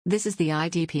This is the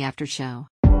IDP After Show.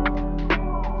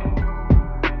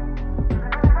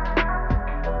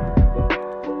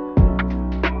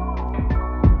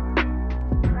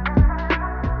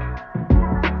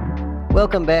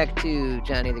 Welcome back to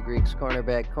Johnny the Greek's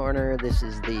Cornerback Corner. This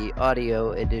is the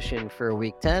audio edition for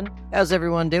Week 10. How's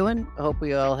everyone doing? I hope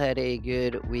we all had a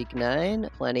good Week 9.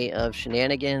 Plenty of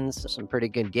shenanigans, some pretty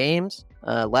good games.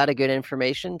 A lot of good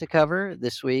information to cover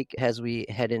this week as we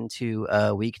head into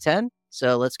Week 10.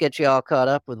 So let's get you all caught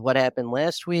up with what happened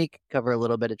last week, cover a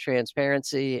little bit of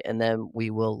transparency, and then we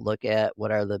will look at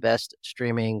what are the best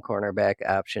streaming cornerback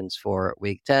options for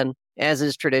Week 10. As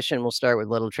is tradition, we'll start with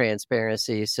a little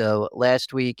transparency. So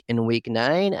last week in Week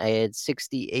 9, I had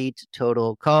 68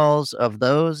 total calls. Of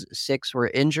those, 6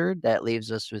 were injured. That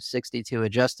leaves us with 62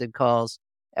 adjusted calls.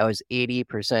 I was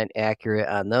 80% accurate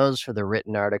on those for the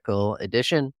written article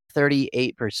edition.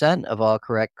 38% of all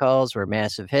correct calls were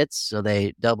massive hits, so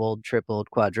they doubled, tripled,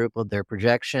 quadrupled their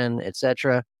projection,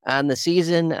 etc. On the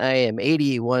season, I am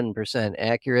 81%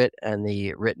 accurate on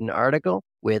the written article,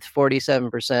 with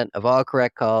 47% of all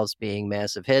correct calls being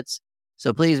massive hits.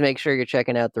 So please make sure you're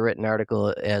checking out the written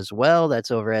article as well.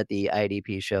 That's over at the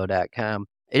idpshow.com.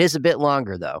 It is a bit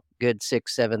longer, though. Good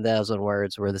 7,000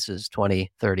 words, where this is 20,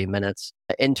 30 minutes.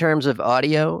 In terms of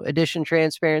audio edition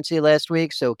transparency last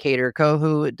week, so Kader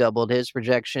Kohou doubled his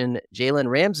projection. Jalen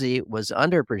Ramsey was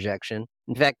under projection.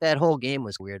 In fact, that whole game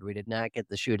was weird. We did not get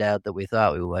the shootout that we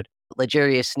thought we would.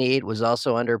 L'Jarius Sneed was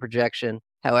also under projection.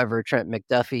 However, Trent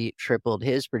McDuffie tripled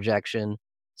his projection.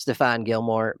 Stephon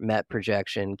Gilmore met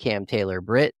projection. Cam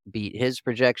Taylor-Britt beat his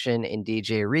projection, and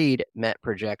DJ Reed met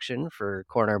projection for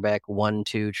cornerback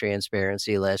 1-2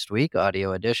 transparency last week,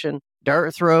 audio edition.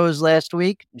 Dart throws last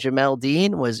week. Jamel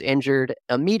Dean was injured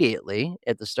immediately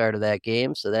at the start of that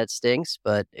game, so that stinks,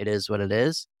 but it is what it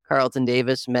is. Carlton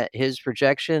Davis met his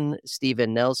projection.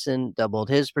 Steven Nelson doubled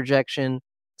his projection.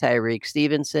 Tyreek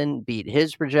Stevenson beat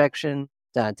his projection.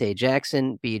 Dante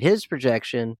Jackson beat his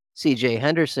projection. CJ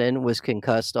Henderson was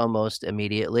concussed almost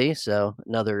immediately, so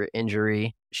another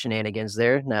injury shenanigans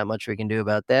there. Not much we can do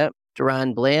about that.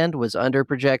 Deron Bland was under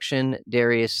projection.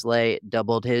 Darius Slay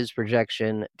doubled his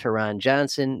projection. Teron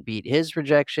Johnson beat his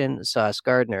projection. Sauce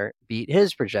Gardner beat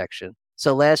his projection.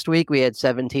 So last week we had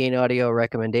 17 audio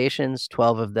recommendations.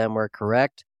 12 of them were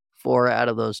correct. 4 out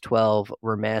of those 12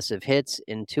 were massive hits,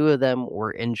 and 2 of them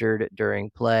were injured during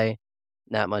play.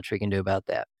 Not much we can do about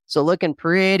that. So looking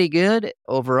pretty good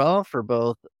overall for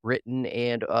both written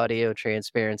and audio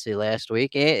transparency last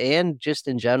week, and just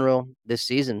in general, this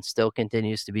season still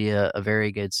continues to be a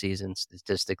very good season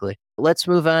statistically. Let's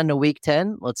move on to Week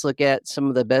 10. Let's look at some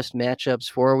of the best matchups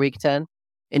for Week 10.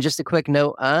 And just a quick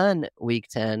note on Week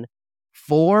 10,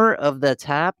 4 of the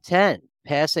top 10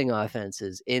 passing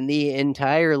offenses in the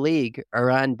entire league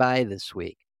are on bye this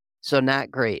week. So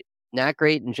not great. Not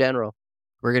great in general.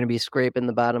 We're going to be scraping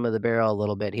the bottom of the barrel a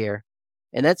little bit here.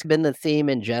 And that's been the theme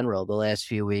in general the last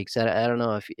few weeks. I don't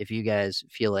know if you guys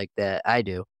feel like that. I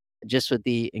do. Just with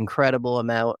the incredible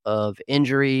amount of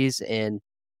injuries and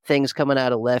things coming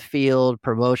out of left field,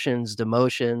 promotions,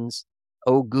 demotions.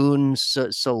 Ogun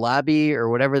Salabi, or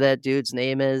whatever that dude's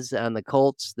name is, on the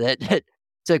Colts that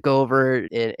took over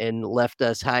and left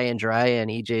us high and dry on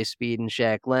EJ Speed and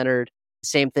Shaq Leonard.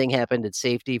 Same thing happened at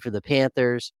safety for the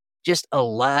Panthers. Just a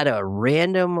lot of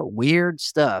random, weird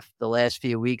stuff the last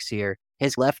few weeks here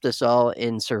has left us all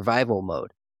in survival mode,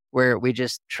 where we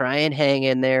just try and hang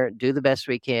in there, do the best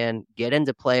we can, get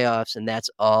into playoffs, and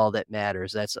that's all that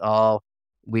matters. That's all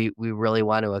we really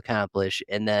want to accomplish.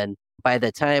 And then by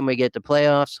the time we get to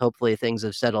playoffs, hopefully things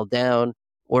have settled down,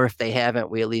 or if they haven't,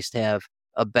 we at least have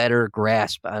a better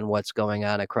grasp on what's going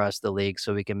on across the league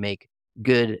so we can make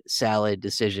good, solid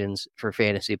decisions for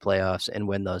fantasy playoffs and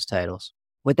win those titles.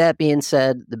 With that being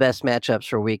said, the best matchups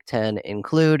for Week 10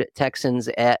 include Texans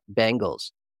at Bengals.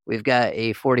 We've got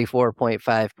a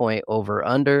 44.5 point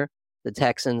over-under. The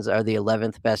Texans are the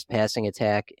 11th best passing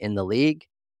attack in the league.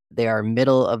 They are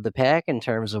middle of the pack in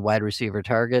terms of wide receiver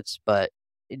targets, but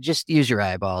just use your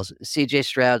eyeballs. CJ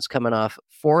Stroud's coming off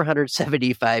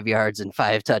 475 yards and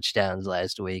 5 touchdowns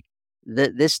last week.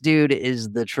 This dude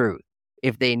is the truth.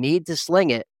 If they need to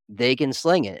sling it, they can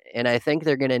sling it. And I think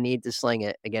they're going to need to sling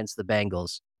it against the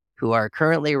Bengals, who are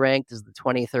currently ranked as the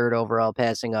 23rd overall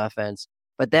passing offense.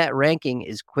 But that ranking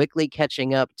is quickly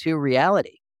catching up to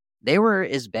reality. They were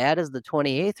as bad as the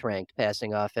 28th ranked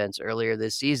passing offense earlier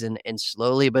this season, and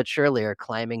slowly but surely are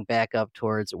climbing back up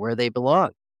towards where they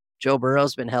belong. Joe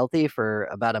Burrow's been healthy for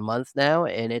about a month now,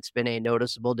 and it's been a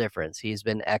noticeable difference. He's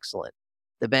been excellent.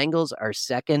 The Bengals are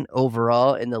second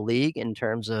overall in the league in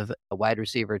terms of wide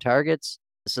receiver targets.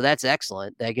 So that's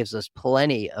excellent. That gives us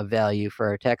plenty of value for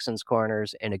our Texans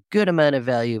corners and a good amount of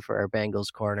value for our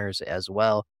Bengals corners as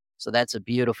well. So that's a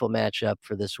beautiful matchup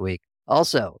for this week.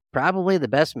 Also, probably the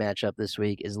best matchup this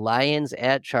week is Lions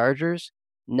at Chargers.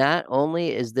 Not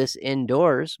only is this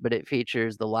indoors, but it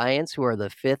features the Lions, who are the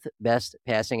 5th best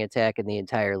passing attack in the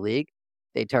entire league.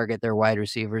 They target their wide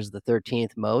receivers the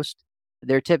 13th most.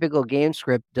 Their typical game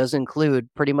script does include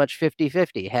pretty much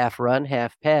 50-50, half run,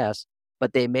 half pass,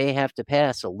 but they may have to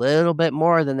pass a little bit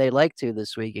more than they like to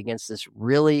this week against this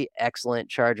really excellent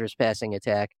Chargers passing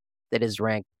attack that is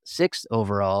ranked 6th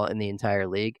overall in the entire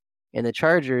league. And the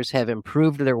Chargers have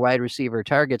improved their wide receiver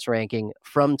targets ranking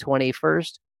from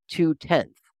 21st to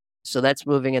 10th. So that's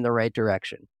moving in the right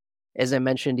direction. As I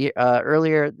mentioned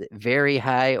earlier, very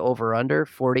high over under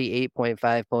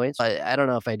 48.5 points. I don't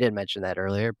know if I did mention that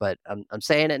earlier, but I'm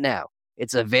saying it now.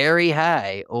 It's a very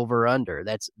high over under.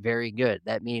 That's very good.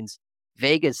 That means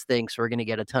Vegas thinks we're going to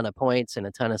get a ton of points and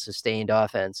a ton of sustained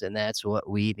offense, and that's what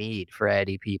we need for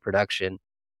IDP production,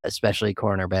 especially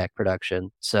cornerback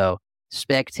production. So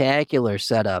spectacular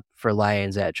setup for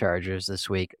Lions at Chargers this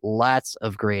week. Lots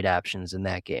of great options in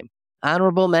that game.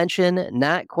 Honorable mention,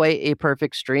 not quite a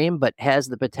perfect stream, but has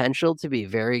the potential to be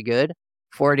very good.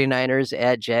 49ers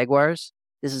at Jaguars.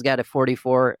 This has got a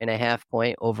 44.5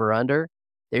 point over under.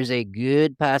 There's a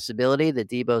good possibility that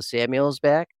Deebo Samuel's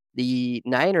back. The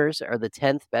Niners are the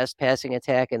 10th best passing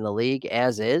attack in the league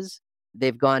as is.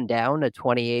 They've gone down to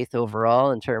 28th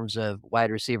overall in terms of wide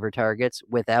receiver targets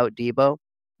without Deebo.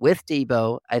 With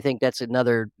Deebo, I think that's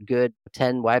another good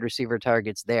 10 wide receiver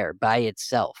targets there by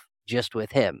itself, just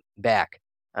with him back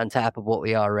on top of what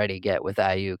we already get with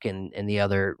Ayuk and the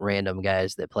other random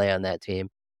guys that play on that team.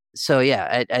 So,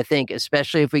 yeah, I think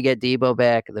especially if we get Deebo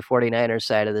back, the 49ers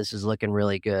side of this is looking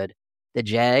really good. The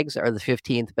Jags are the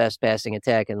 15th best passing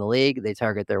attack in the league. They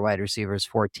target their wide receivers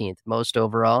 14th most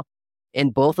overall.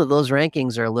 And both of those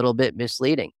rankings are a little bit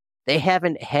misleading. They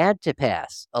haven't had to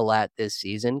pass a lot this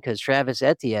season because Travis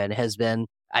Etienne has been,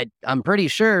 I'm pretty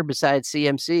sure, besides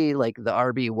CMC, like the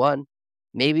RB1,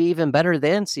 maybe even better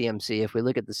than CMC if we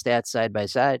look at the stats side by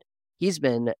side. He's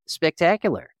been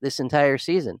spectacular this entire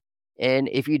season. And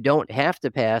if you don't have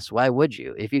to pass, why would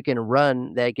you? If you can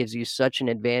run, that gives you such an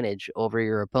advantage over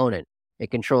your opponent.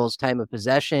 It controls time of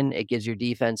possession. It gives your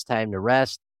defense time to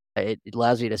rest. It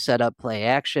allows you to set up play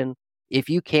action. If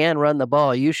you can run the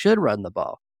ball, you should run the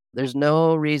ball. There's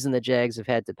no reason the Jags have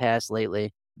had to pass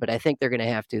lately, but I think they're going to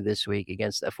have to this week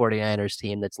against a 49ers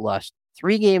team that's lost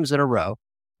 3 games in a row,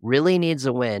 really needs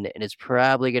a win, and it's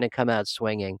probably going to come out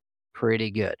swinging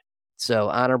pretty good. So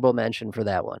honorable mention for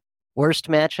that one. Worst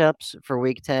matchups for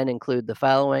week 10 include the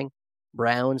following: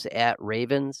 Browns at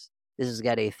Ravens. This has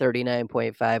got a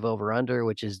 39.5 over under,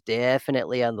 which is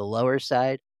definitely on the lower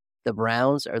side. The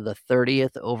Browns are the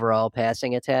 30th overall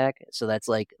passing attack, so that's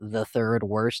like the 3rd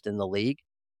worst in the league.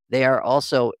 They are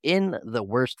also in the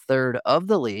worst third of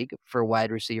the league for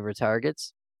wide receiver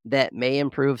targets. That may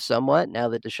improve somewhat now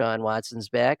that Deshaun Watson's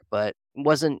back, but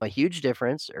wasn't a huge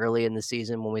difference early in the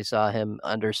season when we saw him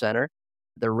under center.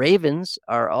 The Ravens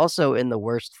are also in the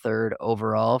worst third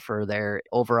overall for their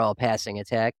overall passing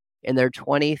attack, and they're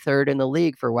 23rd in the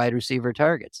league for wide receiver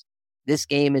targets. This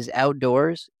game is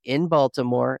outdoors in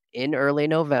Baltimore in early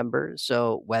November,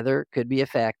 so weather could be a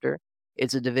factor.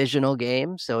 It's a divisional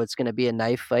game, so it's going to be a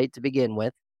knife fight to begin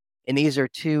with. And these are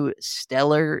 2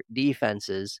 stellar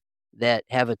defenses that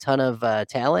have a ton of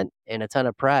talent and a ton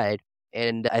of pride.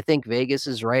 And I think Vegas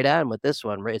is right on with this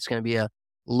one. It's going to be a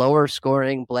lower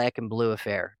scoring black and blue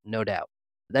affair, no doubt.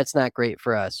 That's not great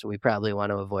for us. So we probably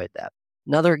want to avoid that.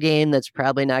 Another game that's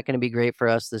probably not going to be great for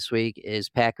us this week is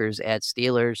Packers at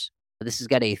Steelers. This has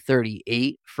got a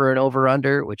 38 for an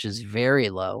over-under, which is very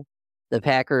low. The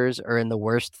Packers are in the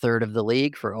worst third of the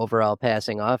league for overall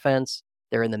passing offense.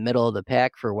 They're in the middle of the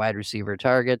pack for wide receiver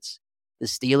targets. The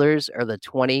Steelers are the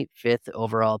 25th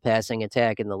overall passing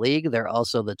attack in the league. They're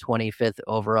also the 25th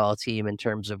overall team in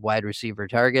terms of wide receiver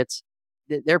targets.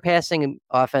 Their passing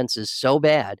offense is so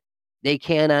bad, they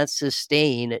cannot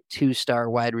sustain 2-star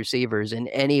wide receivers in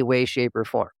any way, shape, or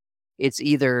form. It's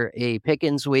either a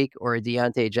Pickens week or a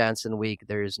Deontay Johnson week.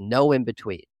 There's no in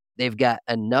between. They've got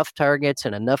enough targets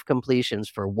and enough completions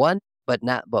for one, but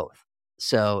not both.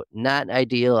 So not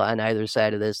ideal on either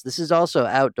side of this. This is also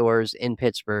outdoors in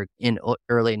Pittsburgh in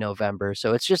early November.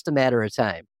 So it's just a matter of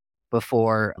time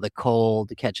before the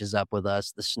cold catches up with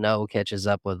us, the snow catches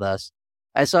up with us.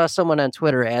 I saw someone on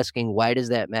Twitter asking, why does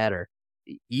that matter?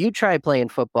 You try playing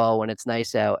football when it's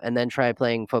nice out, and then try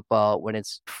playing football when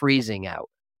it's freezing out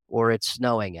or it's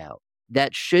snowing out.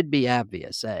 That should be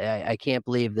obvious. I can't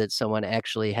believe that someone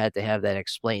actually had to have that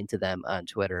explained to them on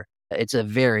Twitter. It's a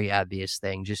very obvious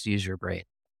thing. Just use your brain.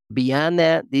 Beyond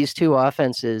that, these two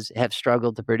offenses have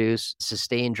struggled to produce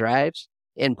sustained drives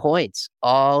and points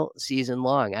all season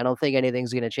long. I don't think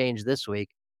anything's going to change this week.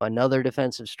 Another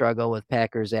defensive struggle with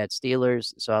Packers at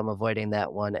Steelers, so I'm avoiding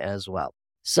that one as well.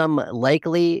 Some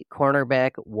likely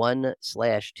cornerback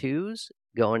 1/2s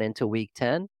going into week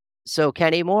 10. So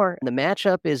Kenny Moore, the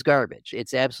matchup is garbage.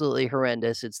 It's absolutely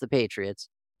horrendous. It's the Patriots.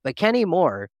 But Kenny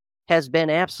Moore has been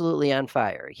absolutely on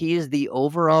fire. He is the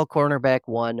overall cornerback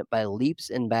 1 by leaps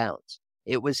and bounds.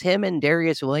 It was him and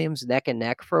Darius Williams neck and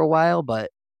neck for a while,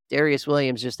 but Darius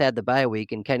Williams just had the bye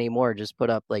week and Kenny Moore just put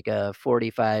up like a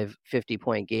 45,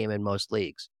 50-point game in most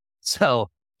leagues. So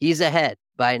he's ahead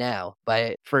for now,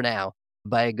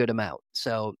 by a good amount.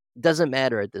 So it doesn't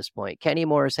matter at this point. Kenny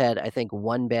Moore's had, I think,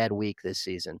 one bad week this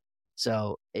season.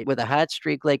 So with a hot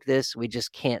streak like this, we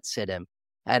just can't sit him.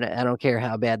 I don't care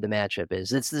how bad the matchup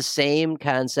is. It's the same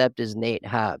concept as Nate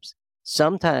Hobbs.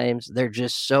 Sometimes they're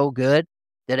just so good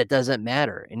that it doesn't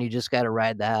matter, and you just got to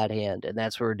ride the hot hand, and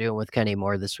that's what we're doing with Kenny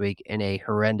Moore this week in a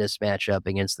horrendous matchup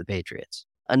against the Patriots.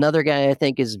 Another guy I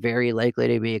think is very likely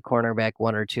to be a cornerback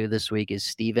 1 or 2 this week is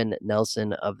Steven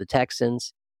Nelson of the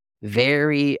Texans.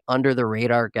 Very under the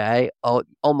radar guy,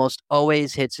 almost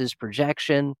always hits his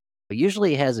projection, but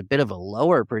usually has a bit of a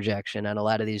lower projection on a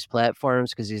lot of these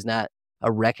platforms because he's not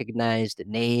a recognized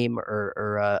name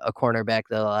or a cornerback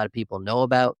that a lot of people know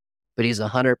about, but he's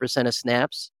 100% of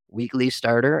snaps, weekly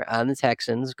starter on the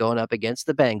Texans going up against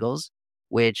the Bengals,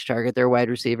 which target their wide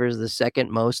receivers the second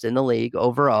most in the league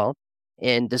overall.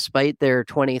 And despite their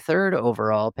 23rd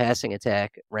overall passing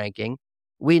attack ranking,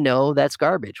 we know that's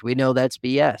garbage. We know that's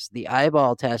BS. The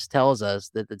eyeball test tells us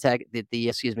that the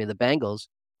Bengals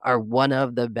are one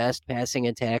of the best passing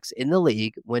attacks in the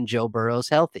league when Joe Burrow's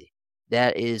healthy.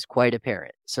 That is quite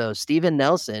apparent. So Steven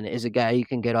Nelson is a guy you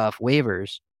can get off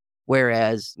waivers,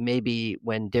 whereas maybe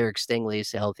when Derek Stingley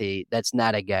is healthy, that's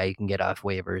not a guy you can get off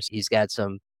waivers. He's got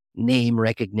some name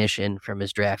recognition from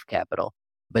his draft capital.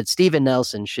 But Steven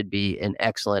Nelson should be an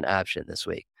excellent option this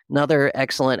week. Another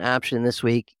excellent option this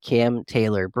week, Cam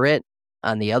Taylor-Britt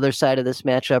on the other side of this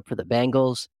matchup for the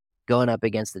Bengals, going up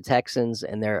against the Texans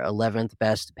and their 11th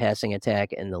best passing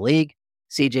attack in the league.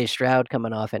 CJ Stroud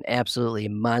coming off an absolutely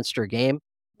monster game.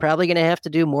 Probably going to have to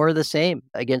do more of the same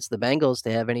against the Bengals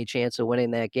to have any chance of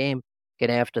winning that game. Going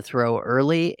to have to throw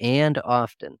early and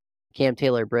often. Cam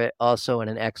Taylor-Britt also in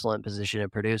an excellent position to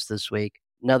produce this week.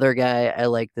 Another guy I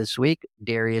like this week,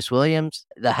 Darius Williams.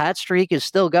 The hot streak is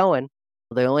still going.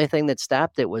 The only thing that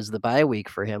stopped it was the bye week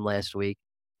for him last week.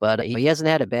 But he hasn't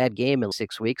had a bad game in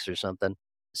 6 weeks or something.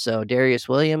 So Darius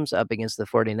Williams up against the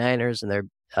 49ers and their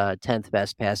 10th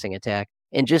best passing attack.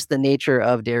 And just the nature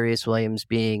of Darius Williams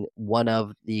being one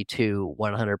of the 2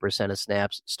 100% of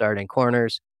snaps starting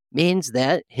corners means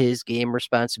that his game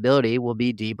responsibility will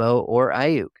be Debo or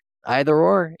Ayuk. Either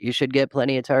or, you should get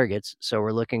plenty of targets. So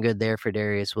we're looking good there for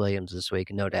Darius Williams this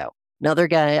week, no doubt. Another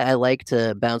guy I like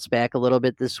to bounce back a little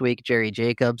bit this week, Jerry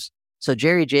Jacobs. So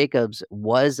Jerry Jacobs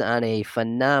was on a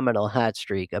phenomenal hot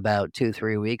streak about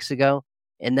 2-3 weeks ago.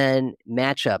 And then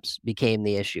matchups became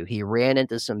the issue. He ran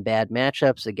into some bad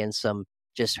matchups against some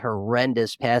just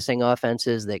horrendous passing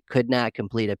offenses that could not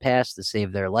complete a pass to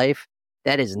save their life.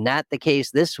 That is not the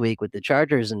case this week with the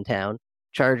Chargers in town.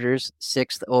 Chargers,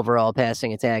 6th overall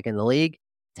passing attack in the league,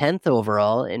 10th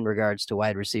overall in regards to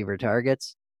wide receiver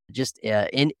targets. Just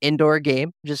an indoor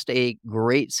game, just a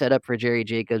great setup for Jerry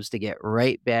Jacobs to get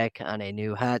right back on a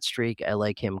new hot streak. I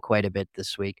like him quite a bit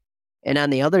this week. And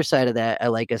on the other side of that, I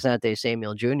like Asante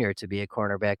Samuel Jr. to be a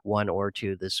cornerback 1 or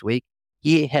 2 this week.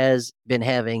 He has been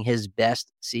having his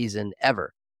best season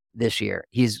ever this year.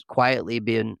 He's quietly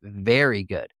been very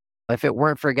good. If it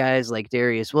weren't for guys like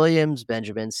Darius Williams,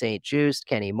 Benjamin St-Juste,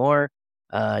 Kenny Moore,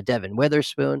 Devin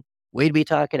Witherspoon, we'd be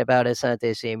talking about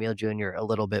Asante Samuel Jr. a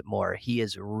little bit more. He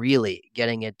is really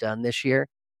getting it done this year,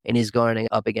 and he's going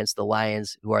up against the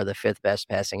Lions, who are the 5th best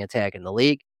passing attack in the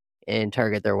league, and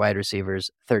target their wide receivers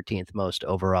 13th most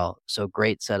overall. So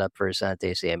great setup for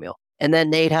Asante Samuel. And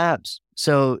then Nate Hobbs.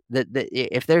 So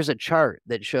if there's a chart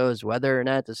that shows whether or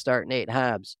not to start Nate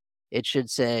Hobbs, it should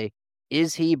say,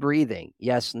 is he breathing?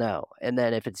 Yes, no. And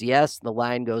then if it's yes, the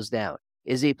line goes down.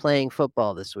 Is he playing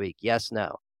football this week? Yes,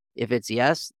 no. If it's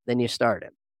yes, then you start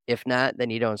him. If not,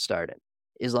 then you don't start him.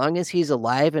 As long as he's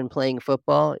alive and playing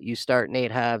football, you start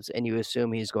Nate Hobbs and you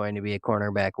assume he's going to be a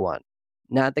cornerback 1.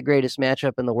 Not the greatest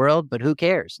matchup in the world, but who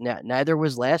cares? Neither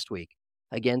was last week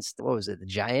against, the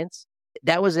Giants?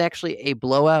 That was actually a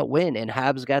blowout win, and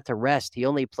Hobbs got to rest. He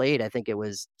only played, I think it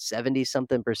was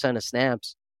 70-something% of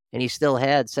snaps. and he still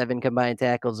had 7 combined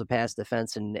tackles, a pass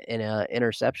defense, and an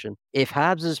interception. If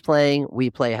Hobbs is playing, we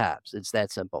play Hobbs. It's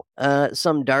that simple.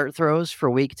 Some dart throws for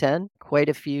week 10. Quite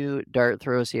a few dart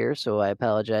throws here, so I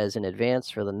apologize in advance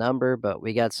for the number, but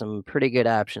we got some pretty good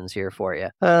options here for you.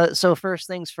 So first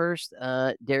things first,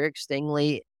 Derek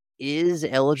Stingley is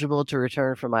eligible to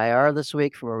return from IR this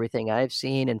week from everything I've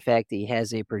seen. In fact, he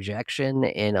has a projection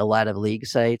in a lot of league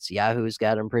sites. Yahoo's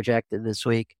got him projected this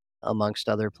week, amongst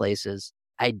other places.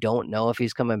 I don't know if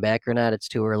he's coming back or not. It's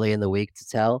too early in the week to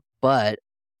tell. But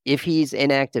if he's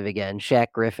inactive again, Shaq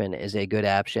Griffin is a good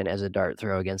option as a dart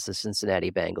throw against the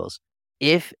Cincinnati Bengals.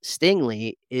 If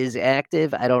Stingley is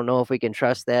active, I don't know if we can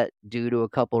trust that due to a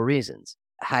couple reasons.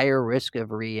 Higher risk of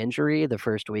re-injury the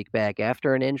first week back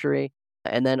after an injury.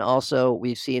 And then also,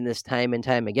 we've seen this time and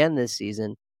time again this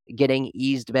season, getting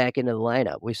eased back into the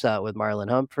lineup. We saw it with Marlon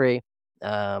Humphrey.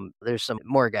 There's some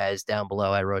more guys down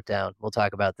below I wrote down. We'll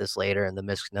talk about this later in the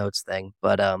missed notes thing.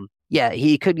 But yeah,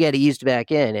 he could get eased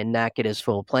back in and not get his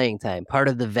full playing time. Part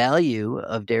of the value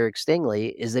of Derek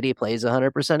Stingley is that he plays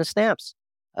 100% of snaps.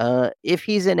 If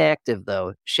he's inactive,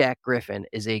 though, Shaq Griffin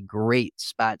is a great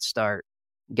spot start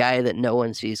guy that no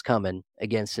one sees coming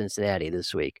against Cincinnati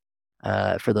this week.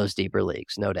 For those deeper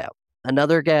leagues, no doubt.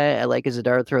 Another guy I like as a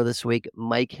dart throw this week,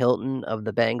 Mike Hilton of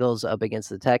the Bengals up against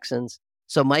the Texans.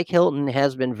 So Mike Hilton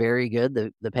has been very good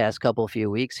the past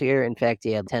few weeks here. In fact,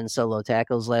 he had 10 solo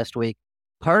tackles last week.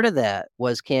 Part of that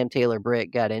was Cam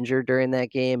Taylor-Britt got injured during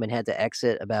that game and had to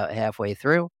exit about halfway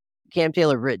through. Cam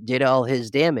Taylor-Britt did all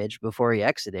his damage before he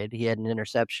exited. He had an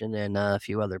interception and a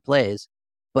few other plays,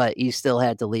 but he still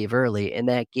had to leave early, and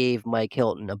that gave Mike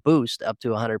Hilton a boost up to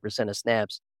 100% of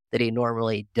snaps that he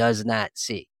normally does not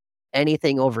see.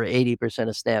 Anything over 80%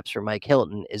 of snaps for Mike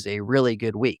Hilton is a really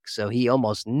good week. So he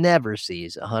almost never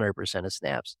sees 100% of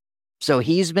snaps. So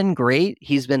he's been great.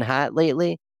 He's been hot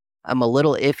lately. I'm a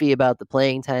little iffy about the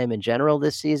playing time in general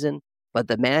this season, but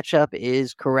the matchup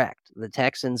is correct. The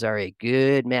Texans are a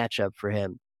good matchup for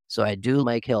him. So I do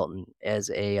Mike Hilton as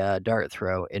a dart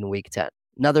throw in week 10.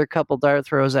 Another couple dart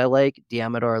throws I like,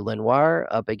 Deommodore Lenoir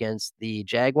up against the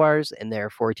Jaguars in their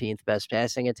 14th best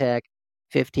passing attack,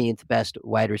 15th best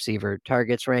wide receiver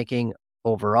targets ranking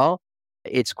overall.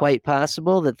 It's quite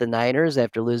possible that the Niners,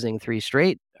 after losing 3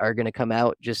 straight, are going to come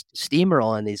out just steamroll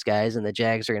on these guys, and the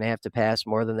Jags are going to have to pass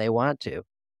more than they want to.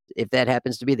 If that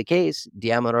happens to be the case,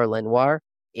 Deommodore Lenoir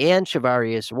and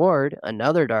Charvarius Ward,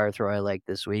 another dart throw I like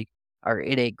this week, are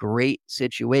in a great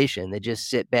situation. They just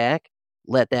sit back,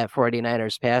 let that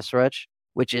 49ers pass rush,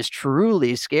 which is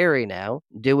truly scary now,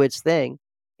 do its thing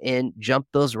and jump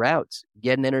those routes,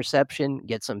 get an interception,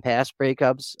 get some pass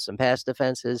breakups, some pass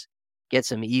defenses, get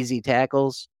some easy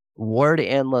tackles. Ward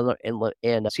and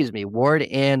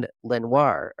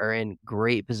Lenoir are in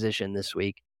great position this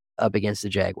week up against the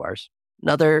Jaguars.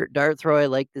 Another dart throw I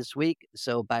like this week.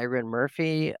 So Byron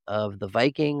Murphy of the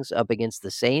Vikings up against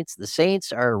the Saints. The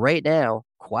Saints are right now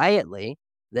quietly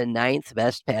the 9th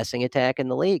best passing attack in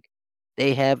the league.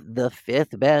 They have the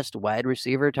 5th best wide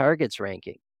receiver targets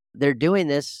ranking. They're doing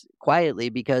this quietly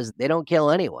because they don't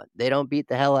kill anyone. They don't beat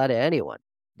the hell out of anyone.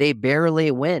 They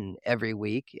barely win every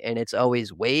week, and it's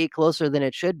always way closer than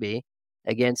it should be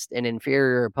against an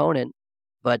inferior opponent.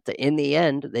 But in the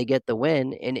end, they get the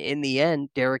win, and in the end,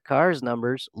 Derek Carr's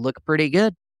numbers look pretty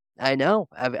good. I know.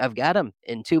 I've got him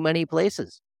in too many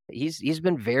places. He's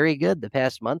been very good the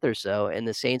past month or so, and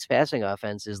the Saints passing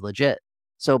offense is legit.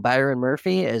 So Byron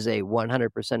Murphy as a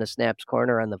 100% of snaps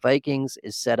corner on the Vikings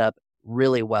is set up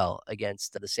really well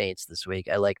against the Saints this week.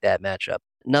 I like that matchup.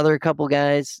 Another couple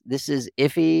guys, this is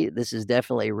iffy. This is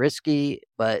definitely risky,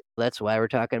 but that's why we're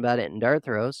talking about it in dart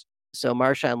throws. So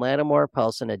Marshawn Lattimore,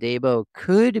 Paulson Adebo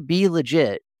could be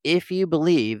legit if you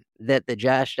believe that the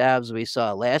Josh Dobbs we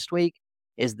saw last week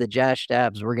is the Josh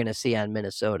Dobbs we're going to see on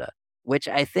Minnesota, which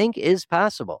I think is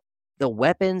possible. The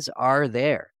weapons are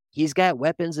there. He's got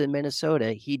weapons in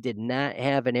Minnesota he did not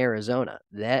have in Arizona.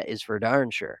 That is for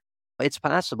darn sure. It's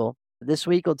possible. This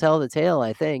week will tell the tale,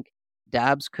 I think.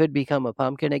 Dobbs could become a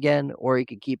pumpkin again, or he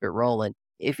could keep it rolling.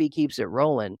 If he keeps it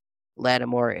rolling,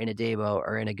 Lattimore and Adebo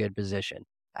are in a good position.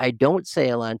 I don't say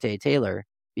Alontae Taylor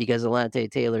because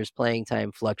Alontae Taylor's playing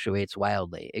time fluctuates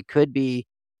wildly. It could be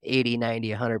 80,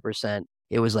 90, 100%.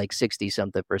 It was like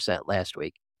 60-something percent last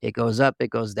week. It goes up,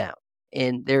 it goes down.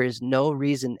 And there is no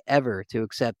reason ever to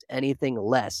accept anything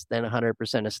less than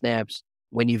 100% of snaps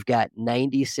when you've got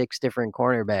 96 different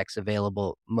cornerbacks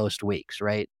available most weeks,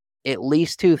 right? At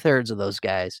least 2/3 of those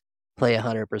guys play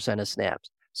 100% of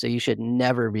snaps. So you should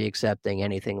never be accepting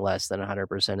anything less than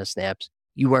 100% of snaps.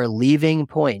 You are leaving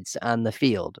points on the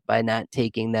field by not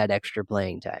taking that extra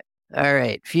playing time. All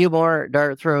right, few more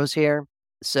dart throws here.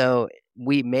 So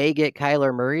We may get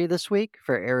Kyler Murray this week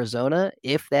for Arizona.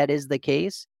 If that is the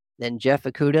case, then Jeff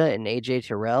Okudah and AJ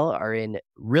Terrell are in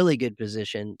really good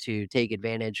position to take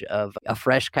advantage of a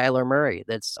fresh Kyler Murray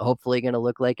that's hopefully going to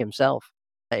look like himself.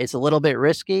 It's a little bit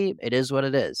risky. It is what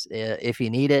it is. If you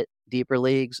need it, deeper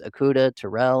leagues, Okudah,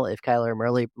 Terrell, if Kyler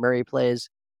Murray plays,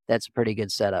 that's a pretty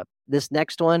good setup. This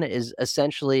next one is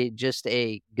essentially just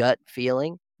a gut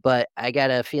feeling, but I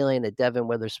got a feeling that Devin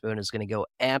Witherspoon is going to go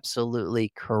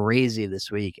absolutely crazy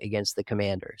this week against the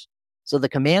Commanders. So the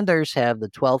Commanders have the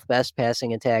 12th best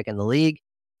passing attack in the league.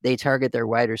 They target their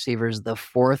wide receivers the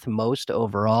 4th most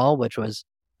overall, which was,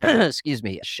 excuse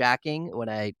me, shocking when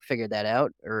I figured that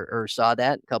out or saw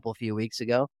that a few weeks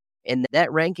ago. And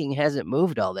that ranking hasn't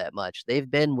moved all that much. They've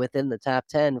been within the top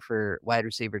 10 for wide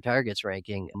receiver targets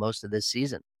ranking most of this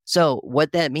season. So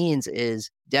what that means is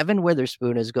Devin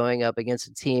Witherspoon is going up against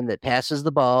a team that passes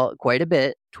the ball quite a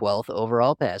bit, 12th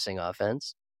overall passing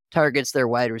offense, targets their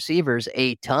wide receivers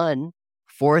a ton,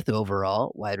 4th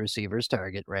overall wide receivers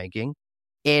target ranking,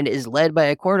 and is led by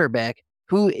a quarterback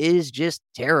who is just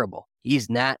terrible. He's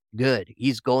not good.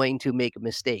 He's going to make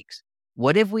mistakes.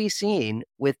 What have we seen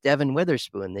with Devin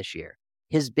Witherspoon this year?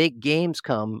 His big games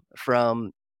come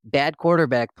from bad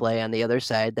quarterback play on the other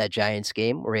side, that Giants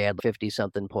game where he had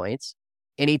 50-something points,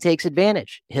 and he takes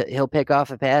advantage. He'll pick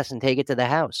off a pass and take it to the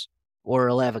house, or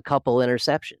he'll have a couple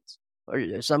interceptions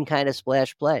or some kind of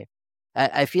splash play.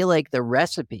 I feel like the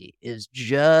recipe is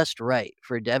just right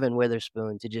for Devin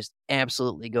Witherspoon to just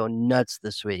absolutely go nuts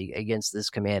this week against this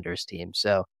Commanders team.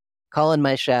 So calling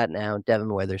my shot now,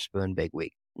 Devin Witherspoon, big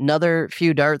week. Another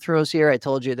few dart throws here. I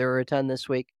told you there were a ton this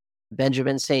week.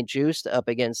 Benjamin St-Juste up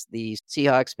against the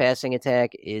Seahawks passing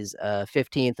attack is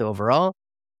 15th overall,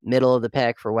 middle of the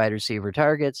pack for wide receiver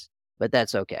targets, but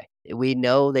that's okay. We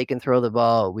know they can throw the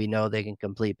ball. We know they can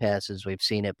complete passes. We've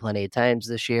seen it plenty of times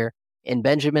this year. And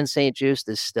Benjamin St-Juste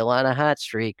is still on a hot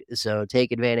streak, so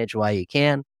take advantage while you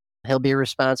can. He'll be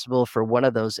responsible for one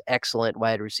of those excellent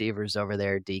wide receivers over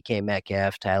there, DK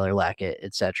Metcalf, Tyler Lockett,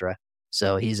 etc.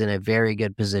 So he's in a very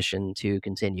good position to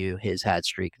continue his hot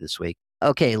streak this week.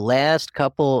 Okay, last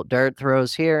couple dart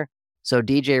throws here. So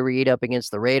DJ Reed up against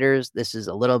the Raiders. This is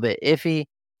a little bit iffy.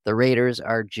 The Raiders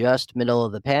are just middle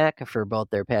of the pack for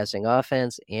both their passing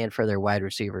offense and for their wide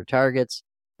receiver targets.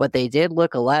 But they did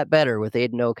look a lot better with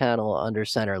Aiden O'Connell under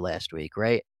center last week,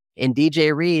 right? And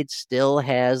DJ Reed still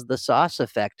has the Sauce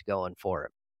effect going for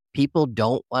him. People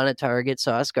don't want to target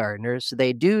Sauce Gardner, so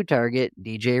they do target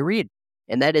DJ Reed.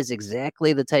 And that is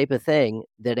exactly the type of thing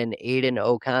that an Aiden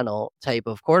O'Connell type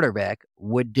of quarterback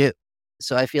would do.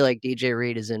 So I feel like DJ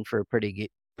Reed is in for a pretty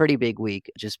big week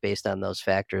just based on those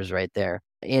factors right there.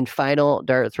 And final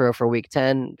dart throw for week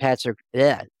 10, Patrick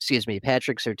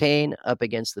Surtain up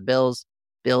against the Bills.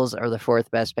 Bills are the 4th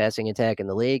best passing attack in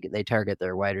the league. They target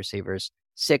their wide receivers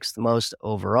 6th most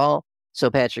overall.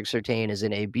 So Patrick Surtain is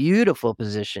in a beautiful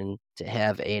position to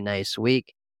have a nice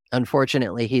week.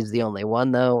 Unfortunately, he's the only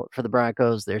one, though, for the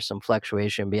Broncos. There's some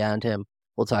fluctuation beyond him.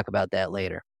 We'll talk about that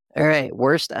later. All right,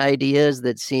 worst ideas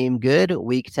that seem good,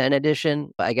 week 10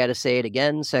 edition. I got to say it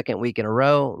again, second week in a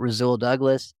row, Rasul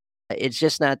Douglas. It's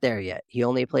just not there yet. He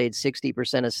only played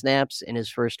 60% of snaps in his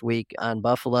first week on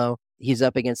Buffalo. He's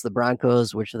up against the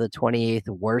Broncos, which are the 28th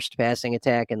worst passing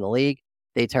attack in the league.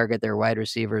 They target their wide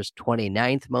receivers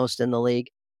 29th most in the league.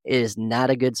 It is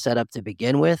not a good setup to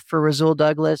begin with for Rasul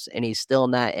Douglas, and he's still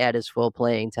not at his full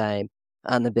playing time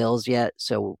on the Bills yet,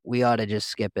 so we ought to just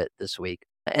skip it this week.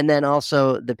 And then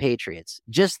also the Patriots,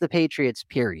 just the Patriots,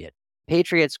 period.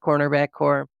 Patriots cornerback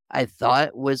core, I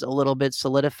thought was a little bit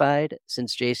solidified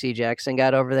since J.C. Jackson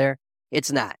got over there.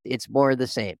 It's not. It's more the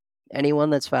same.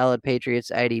 Anyone that's followed Patriots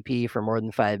IDP for more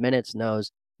than 5 minutes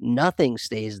knows nothing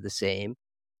stays the same.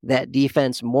 That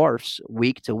defense morphs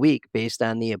week to week based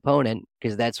on the opponent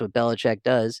because that's what Belichick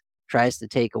does, tries to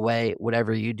take away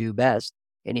whatever you do best.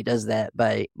 And he does that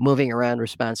by moving around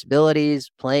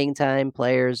responsibilities, playing time,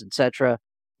 players, etc.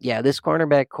 Yeah, this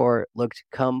cornerback core looked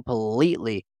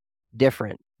completely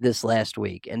different this last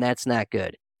week, and that's not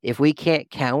good. If we can't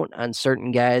count on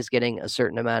certain guys getting a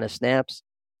certain amount of snaps,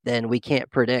 then we can't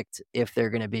predict if they're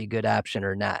going to be a good option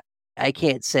or not. I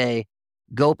can't say,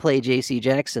 go play J.C.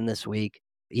 Jackson this week.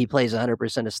 He plays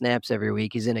 100% of snaps every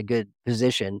week. He's in a good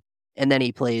position. And then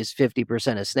he plays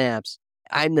 50% of snaps.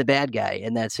 I'm the bad guy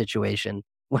in that situation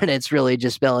when it's really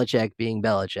just Belichick being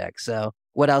Belichick. So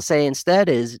what I'll say instead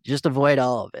is just avoid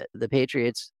all of it. The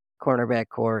Patriots cornerback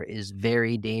core is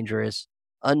very dangerous,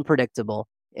 unpredictable,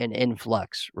 and in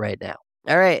flux right now.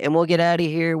 All right, and we'll get out of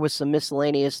here with some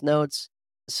miscellaneous notes.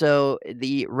 So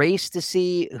the race to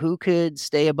see who could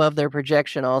stay above their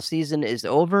projection all season is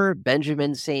over.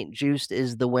 Benjamin St-Juste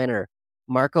is the winner.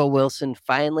 Marco Wilson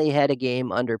finally had a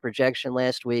game under projection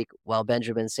last week, while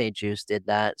Benjamin St-Juste did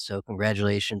not. So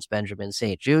congratulations, Benjamin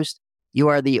St-Juste. You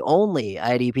are the only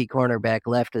IDP cornerback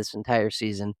left this entire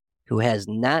season who has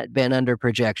not been under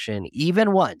projection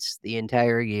even once the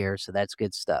entire year. So that's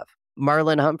good stuff.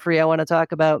 Marlon Humphrey, I want to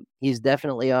talk about. He's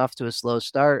definitely off to a slow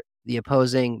start. The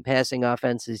opposing passing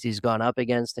offenses he's gone up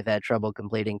against have had trouble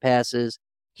completing passes.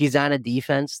 He's on a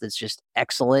defense that's just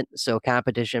excellent, so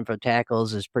competition for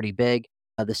tackles is pretty big.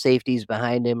 The safeties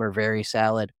behind him are very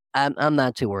solid. I'm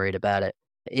not too worried about it.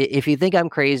 If you think I'm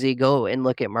crazy, go and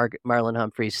look at Marlon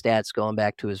Humphrey's stats going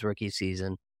back to his rookie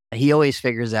season. He always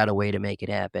figures out a way to make it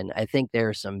happen. I think there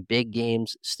are some big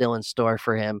games still in store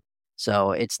for him,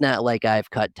 so it's not like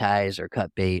I've cut ties or cut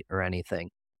bait or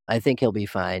anything. I think he'll be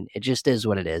fine. It just is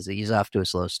what it is. He's off to a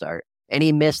slow start. And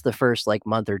he missed the first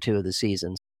month or two of the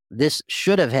season. This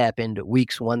should have happened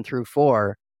weeks 1 through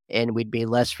 4, and we'd be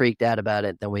less freaked out about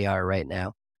it than we are right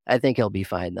now. I think he'll be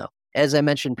fine, though. As I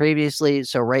mentioned previously,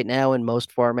 so right now in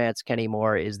most formats, Kenny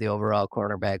Moore is the overall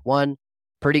cornerback 1.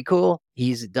 Pretty cool.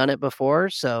 He's done it before,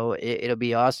 so it'll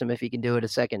be awesome if he can do it a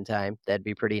second time. That'd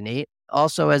be pretty neat.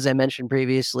 Also, as I mentioned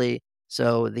previously,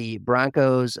 so the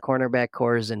Broncos cornerback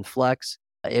core is in flux.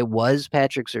 It was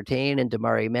Patrick Surtain and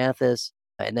Damari Mathis.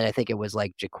 And then I think it was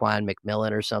Jaquan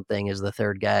McMillan or something is the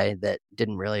third guy that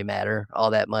didn't really matter all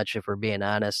that much, if we're being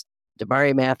honest.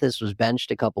 Damari Mathis was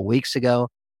benched a couple weeks ago.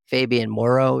 Fabian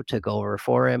Moreau took over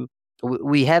for him.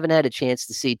 We haven't had a chance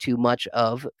to see too much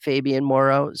of Fabian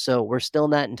Moreau, so we're still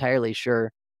not entirely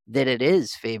sure that it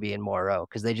is Fabian Moreau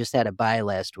because they just had a bye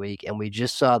last week, and we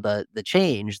just saw the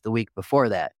change the week before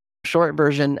that. Short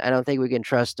version, I don't think we can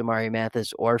trust Damari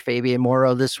Mathis or Fabian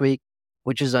Moreau this week,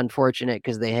 which is unfortunate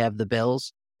because they have the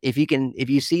Bills. If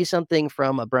you see something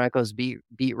from a Broncos beat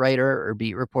writer or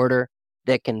beat reporter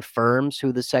that confirms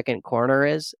who the second corner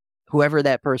is, whoever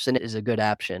that person is a good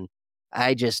option.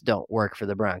 I just don't work for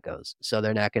the Broncos, so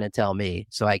they're not going to tell me,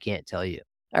 so I can't tell you.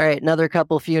 All right, another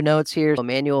few notes here.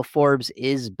 Emmanuel Forbes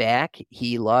is back.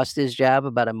 He lost his job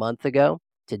about a month ago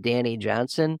to Danny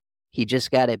Johnson. He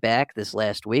just got it back this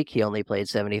last week. He only played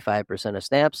 75% of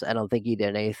snaps. I don't think he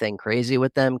did anything crazy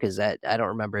with them because I don't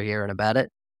remember hearing about it.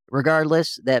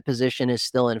 Regardless, that position is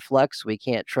still in flux. We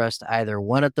can't trust either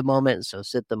one at the moment, so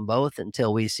sit them both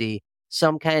until we see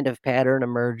some kind of pattern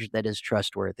emerge that is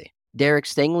trustworthy. Derek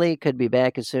Stingley could be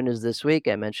back as soon as this week.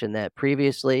 I mentioned that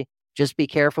previously. Just be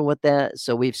careful with that.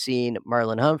 So we've seen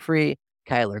Marlon Humphrey,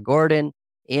 Kyler Gordon,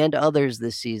 and others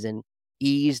this season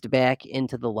eased back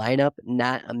into the lineup,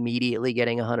 not immediately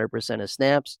getting 100% of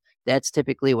snaps. That's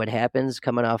typically what happens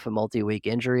coming off a multi-week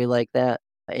injury like that.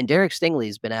 And Derek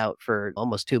Stingley's been out for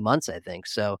almost 2 months, I think.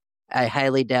 So I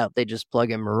highly doubt they just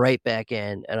plug him right back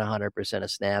in at 100%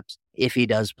 of snaps if he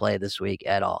does play this week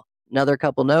at all. Another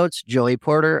couple notes, Joey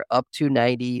Porter up to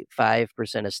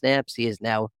 95% of snaps. He is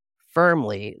now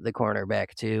firmly the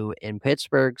cornerback 2 in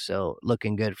Pittsburgh, so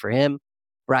looking good for him.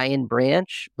 Brian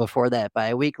Branch, before that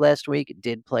bye week last week,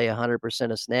 did play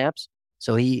 100% of snaps,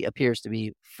 so he appears to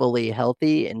be fully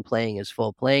healthy and playing his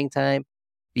full playing time.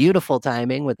 Beautiful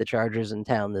timing with the Chargers in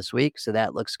town this week, so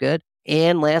that looks good.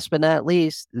 And last but not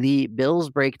least, the Bills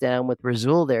breakdown with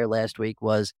Rasul there last week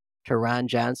was Teron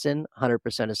Johnson,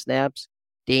 100% of snaps,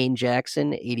 Dane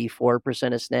Jackson,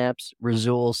 84% of snaps,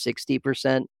 Rasul,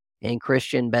 60%, and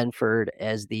Christian Benford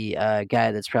as the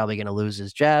guy that's probably going to lose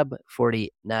his job,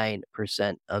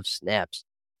 49% of snaps.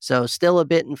 So still a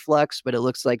bit in flux, but it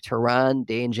looks like Teron,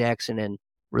 Dane Jackson, and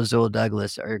Rasul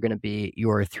Douglas are going to be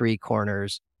your 3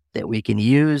 corners that we can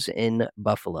use in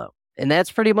Buffalo. And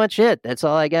that's pretty much it. That's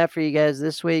all I got for you guys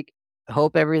this week.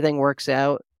 Hope everything works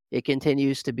out. It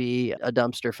continues to be a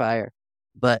dumpster fire,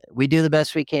 but we do the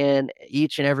best we can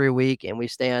each and every week, and we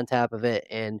stay on top of it.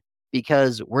 And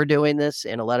because we're doing this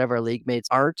and a lot of our league mates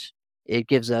aren't, it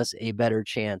gives us a better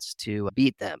chance to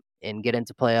beat them and get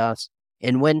into playoffs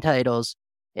and win titles.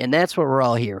 And that's what we're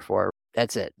all here for.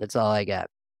 That's it. That's all I got.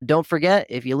 Don't forget,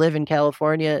 if you live in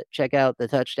California, check out the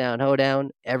Touchdown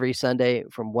Hoedown every Sunday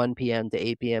from 1 p.m. to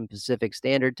 8 p.m. Pacific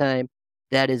Standard Time.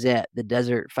 That is at the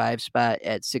Desert 5 spot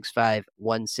at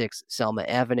 6516 Selma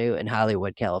Avenue in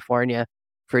Hollywood, California.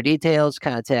 For details,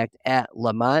 contact at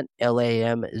Lamont,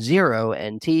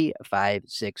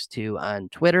 LAM0NT562 on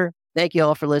Twitter. Thank you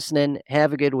all for listening.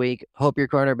 Have a good week. Hope your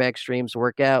cornerback streams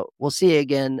work out. We'll see you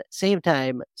again, same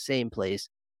time, same place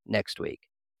next week.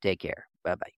 Take care.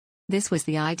 Bye-bye. This was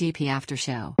the IDP After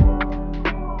Show.